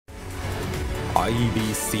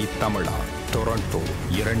IBC தமிழா Toronto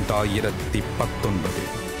 2019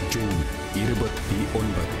 June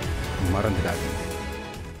 29 மறந்துடாதீங்க.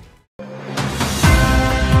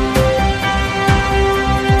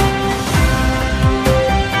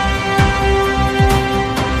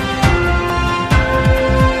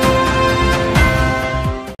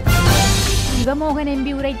 Sivamohan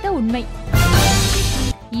MP உரைத்த உண்மை.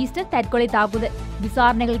 ஈஸ்டர் தற்கொலை தாக்குதல்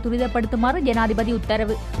விசாரணைகளை துரிதப்படுத்துமாறு ஜனாதிபதி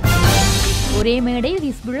உத்தரவு. ஒரே மேடையில்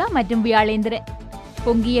ஹிஸ்புல்லா மற்றும் வியாழேந்திரன்.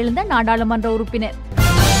 பொங்கி எழுந்த நாடாளுமன்ற உறுப்பினர்.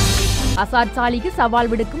 அசாத் சாலிக்கு சவால்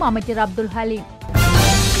விடுக்கும் அமைச்சர் அப்துல் ஹலீம்.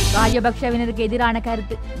 ராஜபக்சவினருக்கு எதிரான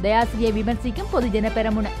கருத்து தயாசிரியை விமர்சிக்கும் பொதுஜன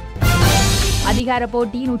பெரமுன. அதிகார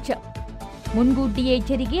போட்டியின் உச்சம். முன்கூட்டிய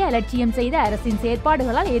எச்சரிக்கையை அலட்சியம் செய்த அரசின்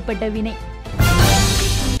செயற்பாடுகளால் ஏற்பட்ட வினை.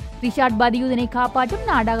 ரிஷாட் பதியுதனை காப்பாற்றும்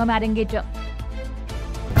நாடகம் அரங்கேற்றம்.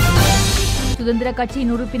 சுதந்திர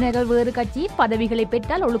கட்சியின் உறுப்பினர்கள் வேறு கட்சியில் பதவிகளை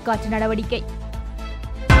பெற்றால் ஒழுக்காற்று நடவடிக்கை.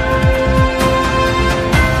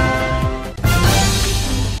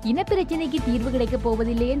 இனப்பிரச்சினைக்கு தீர்வு கிடைக்கப்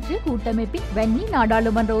போவதில்லை என்று கூட்டமைப்பின் வன்னி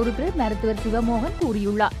நாடாளுமன்ற உறுப்பினர் மருத்துவர் சிவமோகன்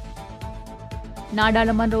கூறியுள்ளார்.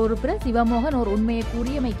 நாடாளுமன்ற உறுப்பினர் சிவமோகன் ஒரு உண்மையை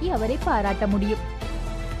கூறியமைக்கு அவரை பாராட்ட முடியும்.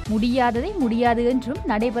 முடியாததை முடியாது என்றும்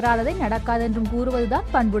நடைபெறாததை நடக்காது என்றும் கூறுவதுதான்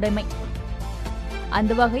பண்புடைமை.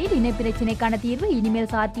 அந்த வகையில் இனப்பிரச்சினைக்கான தீர்வு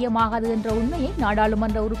இனிமேல் சாத்தியமாகாது என்ற உண்மையை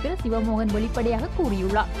நாடாளுமன்ற உறுப்பினர் சிவமோகன் வெளிப்படையாக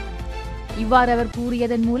கூறியுள்ளார். இவ்வாறு அவர்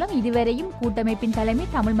கூறியதன் மூலம் இதுவரையும் கூட்டமைப்பின் தலைமை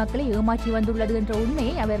தமிழ் மக்களை ஏமாற்றி வந்துள்ளது என்ற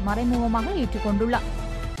உண்மையை அவர் மறைமுகமாக ஏற்றுக்கொண்டுள்ளார்.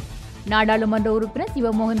 நாடாளுமன்ற உறுப்பினர்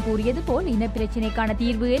சிவமோகன் கூறியது போல் இனப்பிரச்சினைக்கான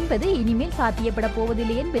தீர்வு என்பது இனிமேல் சாத்தியப்பட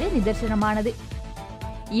போவதில்லை என்பது நிதர்சனமானது.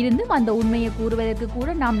 இருந்தும் அந்த உண்மையை கூறுவதற்கு கூட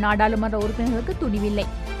நாம் நாடாளுமன்ற உறுப்பினர்களுக்கு துணிவில்லை.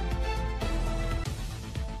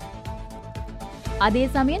 அதே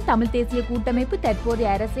சமயம் தமிழ் தேசிய கூட்டமைப்பு தற்போதைய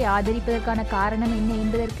அரசை ஆதரிப்பதற்கான காரணம் என்ன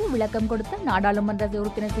என்பதற்கு விளக்கம் கொடுத்த நாடாளுமன்ற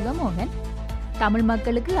உறுப்பினர் சிவமோகன், தமிழ்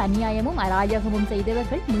மக்களுக்கு அநியாயமும் அராஜகமும்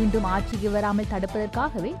செய்தவர்கள் மீண்டும் ஆட்சிக்கு வராமல்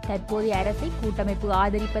தடுப்பதற்காகவே தற்போதைய அரசை கூட்டமைப்பு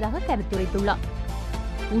ஆதரிப்பதாக கருத்துரைத்துள்ளார்.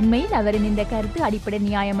 உண்மையில் அவரின் இந்த கருத்து அடிப்படை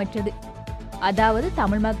நியாயமற்றது. அதாவது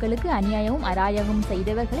தமிழ் மக்களுக்கு அநியாயமும் அராஜகமும்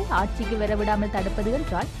செய்தவர்களை ஆட்சிக்கு வரவிடாமல் தடுப்பது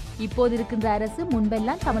என்றால் இப்போது இருக்கின்ற அரசு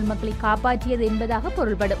முன்பெல்லாம் தமிழ் மக்களை காப்பாற்றியது என்பதாக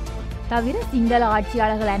பொருள்படும். தவிர சிங்கள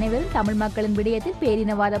ஆட்சியாளர்கள் அனைவரும் தமிழ் மக்களின் விடயத்தில்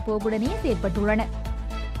பேரினவாத போக்குடனே செயற்பட்டுள்ளனர்.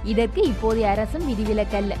 இதற்கு இப்போதைய அரசும்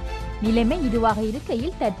விதிவிலக்கல்ல. நிலைமை இதுவாக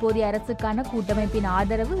இருக்கையில் தற்போதைய அரசுக்கான கூட்டமைப்பின்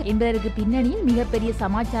ஆதரவு என்பதற்கு பின்னணியில் மிகப்பெரிய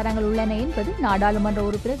சமாச்சாரங்கள் உள்ளன என்பது நாடாளுமன்ற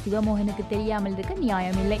உறுப்பினர் சிவமோகனுக்கு தெரியாமல் இருக்க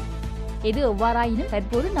நியாயமில்லை. எது எவ்வாறாயினும்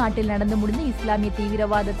தற்போது நாட்டில் நடந்து முடிந்த இஸ்லாமிய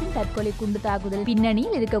தீவிரவாதத்தின் தற்கொலை குண்டு தாக்குதல்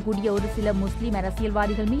பின்னணியில் இருக்கக்கூடிய ஒரு சில முஸ்லிம்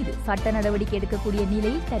அரசியல்வாதிகள் மீது சட்ட நடவடிக்கை எடுக்கக்கூடிய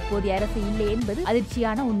நிலையில் தற்போதைய அரசு இல்லை என்பது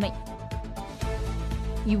அதிர்ச்சியான உண்மை.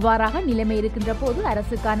 இவ்வாறாக நிலைமை இருக்கின்ற போது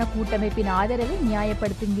அரசுக்கான கூட்டமைப்பின் ஆதரவை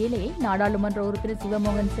நியாயப்படுத்தும் வேலையை நாடாளுமன்ற உறுப்பினர்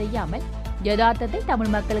சிவமோகன் செய்யாமல் யதார்த்தத்தை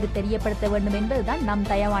தமிழ் மக்களுக்கு தெரியப்படுத்த வேண்டும் என்பதுதான் நம்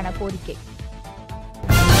தயவான கோரிக்கை.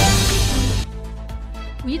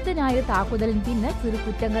 உயிர்த்த ஞாயிறு தாக்குதலின் பின்னர் சிறு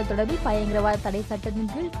குற்றங்கள் தொடர்பில் பயங்கரவாத தடை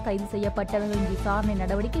சட்டத்தின் கீழ் கைது செய்யப்பட்டவர்களின் விசாரணை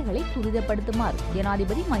நடவடிக்கைகளை துரிதப்படுத்துமாறு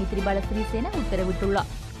ஜனாதிபதி மைத்ரிபால சிறிசேன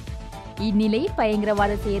உத்தரவிட்டுள்ளார். இந்நிலையில்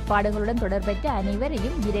பயங்கரவாத செயற்பாடுகளுடன் தொடர்பற்ற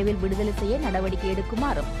அனைவரையும் விரைவில் விடுதலை செய்ய நடவடிக்கை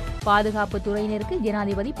எடுக்குமாறும் பாதுகாப்பு துறையினருக்கு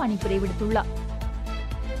ஜனாதிபதி பணிப்புரை விடுத்துள்ளார்.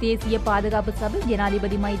 தேசிய பாதுகாப்பு சபை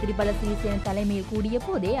ஜனாதிபதி மைத்ரிபால சிறிசேன தலைமையில் கூடிய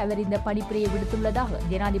போதே அவர் இந்த பணிப்புரையை விடுத்துள்ளதாக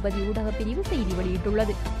ஜனாதிபதி ஊடக பிரிவு செய்தி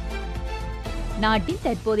வெளியிட்டுள்ளது. நாட்டின்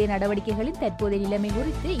தற்போதைய நடவடிக்கைகளின் தற்போதைய நிலைமை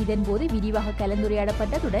குறித்து இதன்போது விரிவாக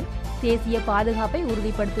கலந்துரையாடப்பட்டதுடன் தேசிய பாதுகாப்பை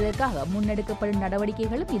உறுதிப்படுத்துவதற்காக முன்னெடுக்கப்படும்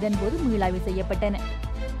நடவடிக்கைகளும் இதன்போது மீளாய்வு செய்யப்பட்டன.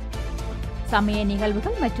 சமய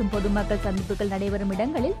நிகழ்வுகள் மற்றும் பொதுமக்கள் சந்திப்புகள் நடைபெறும்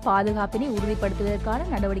இடங்களில் பாதுகாப்பினை உறுதிப்படுத்துவதற்கான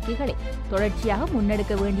நடவடிக்கைகளை தொடர்ச்சியாக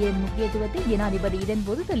முன்னெடுக்க வேண்டிய முக்கியத்துவத்தை ஜனாதிபதி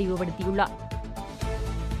இதன்போது தெளிவுபடுத்தியுள்ளார்.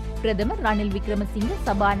 பிரதமர் ரணில் விக்ரமசிங்க,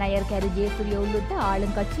 சபாநாயகர் கரு ஜெயசூரிய உள்ளிட்ட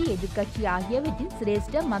ஆளுங்கட்சி எதிர்க்கட்சி ஆகியவற்றின்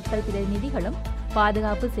சிரேஷ்ட மக்கள் பிரதிநிதிகளும்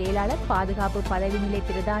பாதுகாப்பு செயலாளர், பாதுகாப்பு பதவி நிலை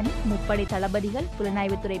பிரதானி, முப்படை தளபதிகள்,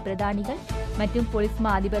 புலனாய்வுத்துறை பிரதானிகள் மற்றும் போலீஸ்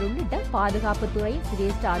மா அதிபர் உள்ளிட்ட பாதுகாப்பு துறையின்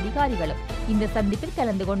சிரேஷ்ட அதிகாரிகளும் இந்த சந்திப்பில்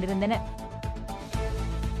கலந்து கொண்டிருந்தனர்.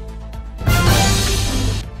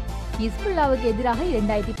 ஹிஸ்புல்லாவுக்கு எதிராக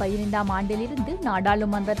 2015ஆம் ஆண்டிலிருந்து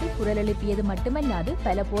நாடாளுமன்றத்தில் குரல் எழுப்பியது மட்டுமல்லாது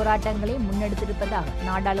பல போராட்டங்களை முன்னெடுத்திருப்பதாக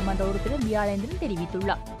நாடாளுமன்ற உறுப்பினர் வியாழேந்திரன்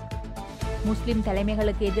தெரிவித்துள்ளார். முஸ்லிம்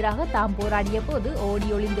தலைமைகளுக்கு எதிராக தாம் போராடிய போது ஓடி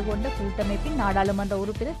ஒளிந்து கொண்ட கூட்டமைப்பின் நாடாளுமன்ற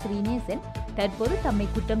உறுப்பினர் ஸ்ரீநேசன் தற்போது தம்மை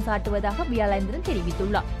குற்றம் சாட்டுவதாக வியாழேந்திரன்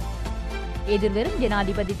தெரிவித்துள்ளார். எதிர்வரும்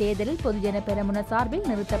ஜனாதிபதி தேர்தலில் பொதுஜன பெரமுன சார்பில்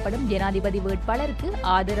நிறுத்தப்படும் ஜனாதிபதி வேட்பாளருக்கு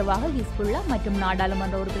ஆதரவாக ஹிஸ்புல்லா மற்றும்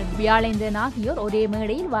நாடாளுமன்ற உறுப்பினர் வியாழேந்திரன் ஆகியோர் ஒரே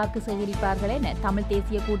மேடையில் வாக்கு சேகரிப்பார்கள் என தமிழ்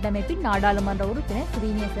தேசிய கூட்டமைப்பின் நாடாளுமன்ற உறுப்பினர்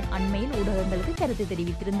ஸ்ரீநேசன் அண்மையில் ஊடகங்களுக்கு கருத்து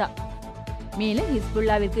தெரிவித்திருந்தார். மேலும்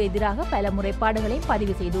ஹிஸ்புல்லாவிற்கு எதிராக பல முறைப்பாடுகளை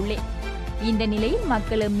பதிவு செய்துள்ளேன். இந்த நிலையில்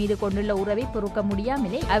மக்கள் மீது கொண்டுள்ள உறவை பொறுக்க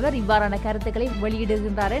முடியாமலே அவர் இவ்வாறான கருத்துக்களை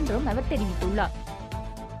வெளியிடுகின்றார் என்றும் அவர் தெரிவித்துள்ளார்.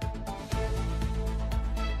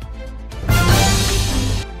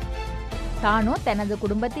 தானோ தனது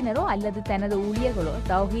குடும்பத்தினரோ அல்லது தனது ஊழியர்களோ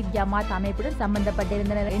தௌஹீத் ஜமாத் அமைப்புடன்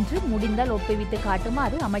சம்பந்தப்பட்டிருந்தனர் என்று முடிந்தால் ஒப்புவித்து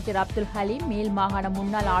காட்டுமாறு அமைச்சர் அப்துல் ஹலீம் மேல் மாகாண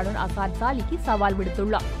முன்னாள் ஆளுநர் அசாத் சாலிக்கு சவால்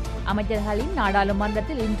விடுத்துள்ளார். அமைச்சர் ஹலீம்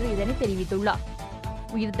நாடாளுமன்றத்தில் இன்று இதனை தெரிவித்துள்ளார்.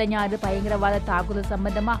 உயிர்த்த ஞாயிறு பயங்கரவாத தாக்குதல்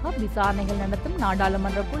சம்பந்தமாக விசாரணைகள் நடத்தும்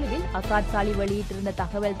நாடாளுமன்ற குழுவில் அசாத் சாலி வெளியிட்டிருந்த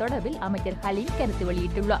தகவல் தொடர்பில் அமைச்சர் ஹலீம் கருத்து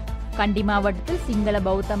வெளியிட்டுள்ளார். கண்டி மாவட்டத்தில் சிங்கள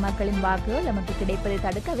பௌத்த மக்களின் வாக்குகள் நமக்கு கிடைப்பதை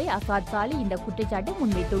தடுக்கவே அசாத் சாலி இந்த குற்றச்சாட்டை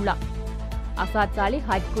முன்வைத்துள்ளார். அசாத் சாலி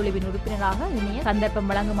ஹஜ் குழுவின் உறுப்பினராக இணைய சந்தர்ப்பம்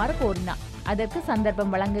வழங்குமாறு கோரினார். அதற்கு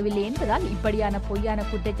சந்தர்ப்பம் வழங்கவில்லை என்பதால் இப்படியான பொய்யான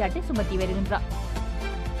குற்றச்சாட்டை சுமத்தி வருகின்றார்.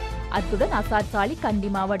 அத்துடன் அசாத் சாலி கண்டி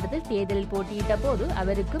மாவட்டத்தில் தேர்தலில் போட்டியிட்ட போது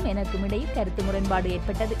அவருக்கும் எனக்கும் இடையே கருத்து முரண்பாடு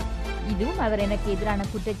ஏற்பட்டது. இதுவும் அவர் எனக்கு எதிரான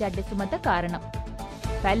குற்றச்சாட்டை சுமத்த காரணம்.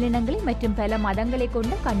 பல்லினங்களை மற்றும் பல மதங்களை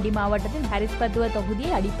கொண்ட கண்டி மாவட்டத்தில் ஹரிஸ்பத்துவ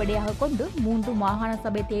தொகுதியை அடிப்படையாக கொண்டு 3 மாகாண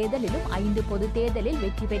சபை தேர்தலிலும் 5 பொது தேர்தலில்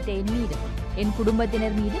வெற்றி பெற்ற என் மீது என்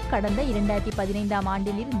குடும்பத்தினர் மீது கடந்த 2015ஆம்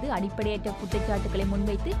ஆண்டிலிருந்து அடிப்படையற்ற குற்றச்சாட்டுகளை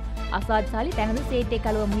முன்வைத்து அசாத் சாலி தனது சேட்டை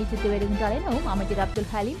கழுவ முயற்சித்து வருகின்றார் எனவும் அமைச்சர்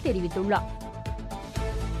அப்துல் ஹலீம் தெரிவித்துள்ளார்.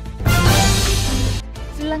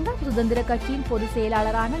 ஸ்ரீலங்கா சுதந்திர கட்சியின் பொதுச்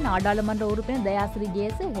செயலாளரான நாடாளுமன்ற உறுப்பினர் தயாசிறி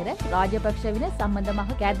ஜெயசேகர ராஜபக்ஷவினர்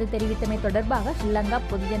சம்பந்தமாக கருத்து தெரிவித்தமை தொடர்பாக ஸ்ரீலங்கா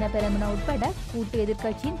பொதுஜன பெரமுன உட்பட கூட்டு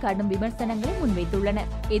எதிர்க்கட்சியின் கடும் விமர்சனங்களை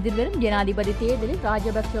முன்வைத்துள்ளனர். எதிர்வரும் ஜனாதிபதி தேர்தலில்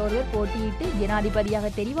ராஜபக்ஷ ஒருவர் போட்டியிட்டு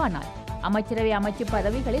ஜனாதிபதியாக தெரிவானார். அமைச்சரவை அமைச்சு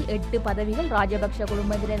பதவிகளில் 8 பதவிகள் ராஜபக்ஷ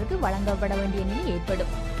குடும்பத்தினருக்கு வழங்கப்பட வேண்டிய நிலை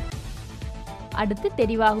ஏற்படும். அடுத்து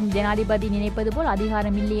தெரிவாகும் ஜனாதிபதி நினைப்பது போல்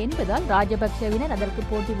அதிகாரம் இல்லை என்பதால் ராஜபக்ஷவினர் அதற்கு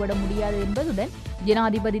போட்டி போட முடியாது என்பதுடன்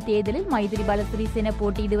ஜனாதிபதி தேர்தலில் மைத்திரிபால சிறிசேன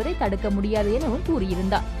போட்டியிடுவதை தடுக்க முடியாது எனவும்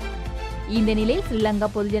கூறியிருந்தார். இந்த நிலையில் ஸ்ரீலங்கா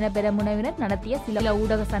பொதுஜன பெரமுனவினர் நடத்திய சில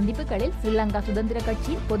ஊடக சந்திப்புகளில் ஸ்ரீலங்கா சுதந்திர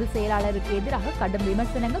கட்சியின் பொதுச் செயலாளருக்கு எதிராக கடும்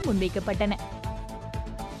விமர்சனங்கள் முன்வைக்கப்பட்டன.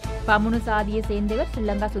 பமுனு சாதியை சேர்ந்தவர்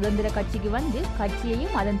ஸ்ரீலங்கா சுதந்திர கட்சிக்கு வந்து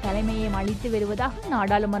கட்சியையும் அதன் தலைமையையும் அளித்து வருவதாக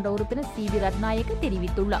நாடாளுமன்ற உறுப்பினர் சி.வி. ரத்நாயக்க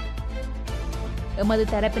தெரிவித்துள்ளார். எமது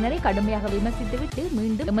தரப்பினரை கடுமையாக விமர்சித்துவிட்டு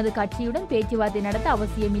மீண்டும் எமது கட்சியுடன் பேச்சுவார்த்தை நடத்த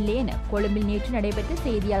அவசியமில்லை என கொழும்பில் நேற்று நடைபெற்ற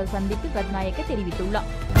செய்தியாளர் சந்திப்பில் ரத்நாயக்க தெரிவித்துள்ளார்.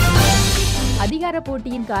 அதிகார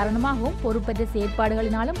போட்டியின் காரணமாகவும் பொறுப்பற்ற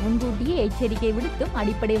செயற்பாடுகளினாலும் முன்கூட்டியே எச்சரிக்கை விடுத்தும்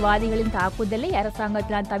அடிப்படைவாதிகளின் தாக்குதலை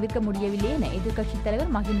அரசாங்கத்தினால் தவிர்க்க முடியவில்லை என எதிர்க்கட்சித்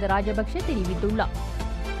தலைவர் மஹிந்த ராஜபக்ஷ தெரிவித்துள்ளார்.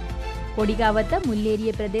 கொடிகாவத்த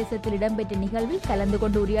முல்லேரிய பிரதேசத்தில் இடம்பெற்ற நிகழ்வில் கலந்து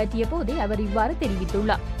கொண்டு உரையாற்றிய போதே அவர் இவ்வாறு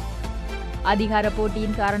தெரிவித்துள்ளார். அதிகார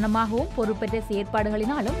போட்டியின் காரணமாகவும் பொறுப்பற்ற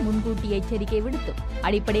செயற்பாடுகளினாலும் முன்கூட்டி எச்சரிக்கை விடுத்தும்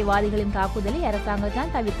அடிப்படைவாதிகளின் தாக்குதலை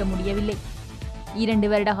அரசாங்கத்தால் தவிர்க்க முடியவில்லை. 2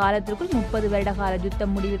 வருட காலத்திற்குள் 30 வருட கால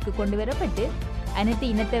யுத்தம் முடிவிற்கு கொண்டுவரப்பட்டு அனைத்து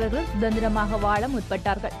இனத்தவர்களும் சுதந்திரமாக வாழ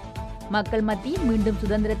முற்பட்டார்கள். மக்கள் மத்தியில் மீண்டும்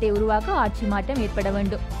சுதந்திரத்தை உருவாக்க ஆட்சி மாற்றம் ஏற்பட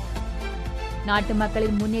வேண்டும். நாட்டு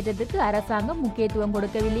மக்களின் முன்னேற்றத்துக்கு அரசாங்கம் முக்கியத்துவம்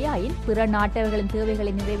கொடுக்கவில்லையாயின் பிற நாட்டவர்களின்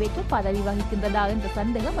தேவைகளை நிறைவேற்ற பதவி வகிக்கின்றதா என்ற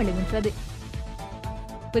சந்தேகம் எழுகின்றது.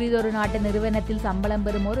 பிரிதொரு நாட்டு நிறுவனத்தில் சம்பளம்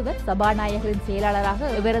பெறும் ஒருவர் சபாநாயகரின் செயலாளராக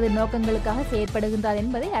இவரது நோக்கங்களுக்காக செயற்படுகின்றார்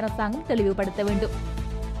என்பதை அரசாங்கம் தெளிவுபடுத்த வேண்டும்.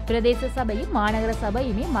 பிரதேச சபையும் மாநகர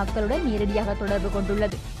சபையுமே மக்களுடன் நேரடியாக தொடர்பு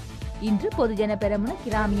கொண்டுள்ளது. இன்று பொதுஜன பெரமுன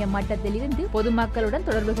கிராமிய மட்டத்தில் இருந்து பொதுமக்களுடன்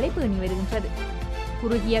தொடர்புகளை பேணி வருகின்றது.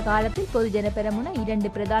 குறுகிய காலத்தில் பொதுஜன பெரமுன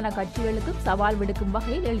 2 பிரதான கட்சிகளுக்கும் சவால் விடுக்கும்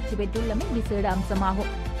வகையில் எழுச்சி பெற்றுள்ளமை விசேட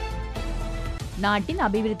அம்சமாகும். நாட்டின்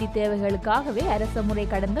அபிவிருத்தி தேவைகளுக்காகவே அரச முறை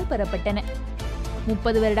கடன்கள் பெறப்பட்டன.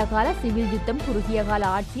 30 வருட கால சிவில் யுத்தம் குறுகிய கால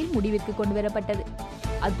ஆட்சியில் முடிவிற்கு கொண்டுவரப்பட்டது.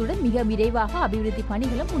 அத்துடன் மிக விரைவாக அபிவிருத்தி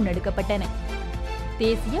பணிகளும் முன்னெடுக்கப்பட்டன.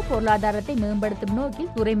 தேசிய பொருளாதாரத்தை மேம்படுத்தும்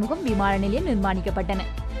நோக்கில் துறைமுகம் விமான நிலையம் நிர்மாணிக்கப்பட்டன.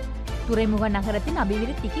 துறைமுக நகரத்தின்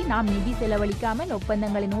அபிவிருத்திக்கு நாம் நிதி செலவழிக்காமல்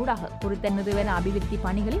ஒப்பந்தங்களின் ஊடாக குறித்த நிறுவன அபிவிருத்தி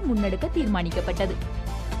பணிகளை முன்னெடுக்க தீர்மானிக்கப்பட்டது.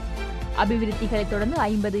 அபிவிருத்திகளை தொடர்ந்து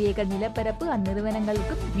 50 ஏக்கர் நிலப்பரப்பு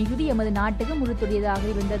அந்நிறுவனங்களுக்கு மிகுதி எமது நாட்டுக்கு முழுத்துடையதாக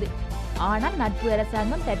இருந்தது. ஆனால் நட்பு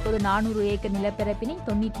அரசாங்கம் தற்போது 400 ஏக்கர் நிலப்பரப்பினை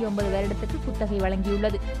 99 வருடத்துக்கு குத்தகை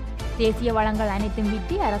வழங்கியுள்ளது. தேசிய வளங்கள் அனைத்தும்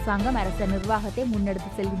விட்டு அரசாங்கம் அரச நிர்வாகத்தை முன்னெடுத்து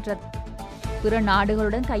செல்கின்றது. பிற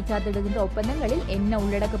நாடுகளுடன் கைச்சாத்திடுகின்ற ஒப்பந்தங்களில் என்ன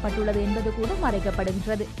உள்ளடக்கப்பட்டுள்ளது என்பது கூட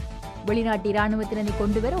மறைக்கப்படுகின்றது. வெளிநாட்டு இராணுவத்தினரை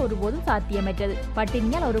கொண்டுவர ஒருபோதும் சாத்தியமற்றது.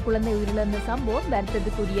 பட்டினியால் ஒரு குழந்தை உயிரிழந்த சம்பவம்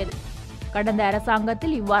வருத்தத்துக்குரியது. கடந்த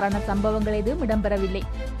அரசாங்கத்தில் இவ்வாறான சம்பவங்கள் எதுவும் இடம்பெறவில்லை.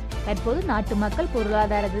 தற்போது நாட்டு மக்கள்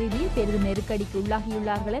பொருளாதார ரீதியில் பெரிதும் நெருக்கடிக்கு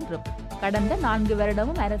உள்ளாகியுள்ளார்கள் என்றும் கடந்த 4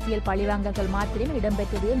 வருடமும் அரசியல் பழிவாங்கல்கள் மாத்திரமே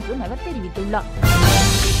இடம்பெற்றது என்றும் அவர் தெரிவித்துள்ளார்.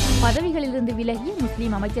 பதவிகளிலிருந்து விலகிய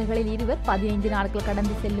முஸ்லிம் அமைச்சர்களில் இருவர் 15 நாட்கள்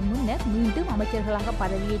கடந்து செல்லும் முன்னர் மீண்டும் அமைச்சர்களாக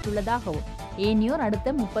பதவியேற்றுள்ளதாகவும் ஏனையோர்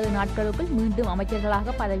அடுத்த 30 நாட்களுக்குள் மீண்டும்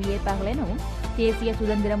அமைச்சர்களாக பதவியேற்பார்கள் எனவும் தேசிய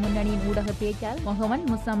சுதந்திர முன்னணியின் ஊடக பேச்சாளர் முகமது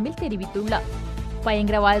முசம்மில் தெரிவித்துள்ளார்.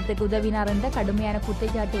 பயங்கரவாதத்துக்கு உதவினார் என்ற கடுமையான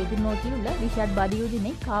குற்றச்சாட்டை எதிர்நோக்கியுள்ள ரிஷாட்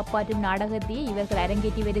பதியுதீனை காப்பாற்றும் நாடகத்தையே இவர்கள்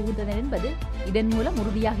அரங்கேற்றி வருகின்றனர் என்பது இதன் மூலம்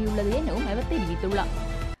உறுதியாகியுள்ளது எனவும் அவர் தெரிவித்துள்ளார்.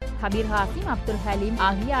 ஹபீர் ஹாசிம், அப்துல் ஹலீம்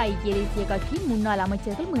ஆகிய ஐக்கிய தேசிய கட்சியின் முன்னாள்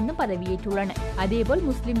அமைச்சர்கள் மீண்டும் பதவியேற்றுள்ளனர். அதேபோல்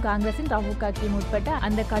முஸ்லிம் காங்கிரசின் ரவுஃப் ஹக்கீம் உட்பட்ட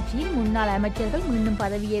அந்த கட்சியின் முன்னாள் அமைச்சர்கள் மீண்டும்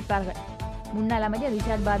பதவியேற்பார்கள். முன்னாள் அமைச்சர்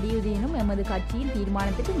ரிஷாட் பதியுதீனும் எமது கட்சியின்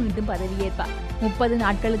தீர்மானத்துக்கு மீண்டும் பதவியேற்பார். 30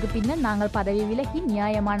 நாட்களுக்கு பின்னர் நாங்கள் பதவி விலகி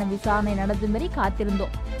நியாயமான விசாரணை நடத்தும் வரை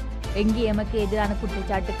காத்திருந்தோம். எங்கே எமக்கு எதிரான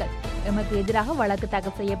குற்றச்சாட்டுகள், எமக்கு எதிராக வழக்கு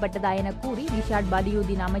தாக்கல் செய்யப்பட்டதா என கூறி ரிஷாட்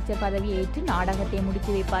பதியுதீன் அமைச்சர் பதவியை ஏற்று நாடகத்தை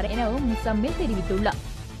முடித்து வைப்பார் எனவும் முசம்மில் தெரிவித்துள்ளார்.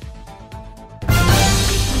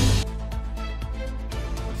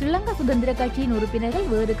 ஸ்ரீலங்கா சுதந்திர கட்சியின் உறுப்பினர்கள்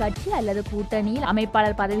வேறு கட்சி அல்லது கூட்டணியில்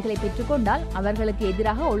அமைப்பாளர் பதவிகளை பெற்றுக்கொண்டால் அவர்களுக்கு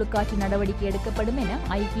எதிராக ஒழுக்காற்று நடவடிக்கை எடுக்கப்படும் என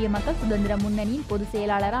ஐக்கிய மக்கள் சுதந்திர முன்னணியின் பொதுச்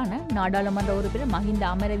செயலாளரான நாடாளுமன்ற உறுப்பினர் மஹிந்த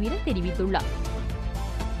அமரவீர தெரிவித்துள்ளார்.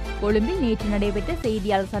 கொழும்பில் நேற்று நடைபெற்ற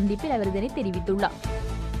செய்தியாளர் சந்திப்பில் அவர் இதனை தெரிவித்துள்ளார்.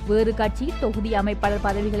 வேறு கட்சியில் தொகுதி அமைப்பாளர்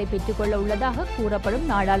பதவிகளை பெற்றுக்கொள்ள உள்ளதாக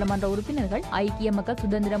கூறப்படும் நாடாளுமன்ற உறுப்பினர்கள் ஐக்கிய மக்கள்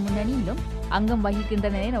சுதந்திர முன்னணியிலும் அங்கம்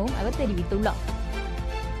வகிக்கின்றனர் எனவும் அவர் தெரிவித்துள்ளார்.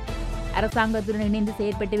 அரசாங்கத்துடன் இணைந்து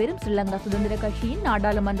செயற்பட்டு வரும் ஸ்ரீலங்கா சுதந்திர கட்சியின்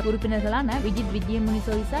நாடாளுமன்ற உறுப்பினர்களான விஜித்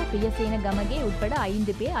விஜயமுனிசோய்சா, பிரியசேன கமகே உட்பட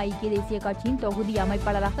 5 பேர் ஐக்கிய தேசிய கட்சியின் தொகுதி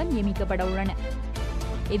அமைப்பாளராக நியமிக்கப்பட உள்ளனர்.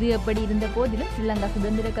 இது எப்படி இருந்த போதிலும் ஸ்ரீலங்கா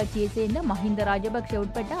சுதந்திர கட்சியை சேர்ந்த மஹிந்த ராஜபக்ஷ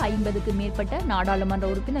உட்பட்ட 50க்கும் மேற்பட்ட நாடாளுமன்ற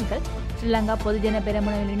உறுப்பினர்கள் ஸ்ரீலங்கா பொதுஜன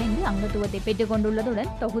பெரமுனவில் இணைந்து அங்கத்துவத்தை பெற்றுக்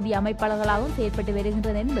கொண்டுள்ளதுடன் தொகுதி அமைப்பாளர்களாகவும் செயற்பட்டு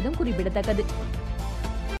வருகின்றனர் என்பதும் குறிப்பிடத்தக்கது.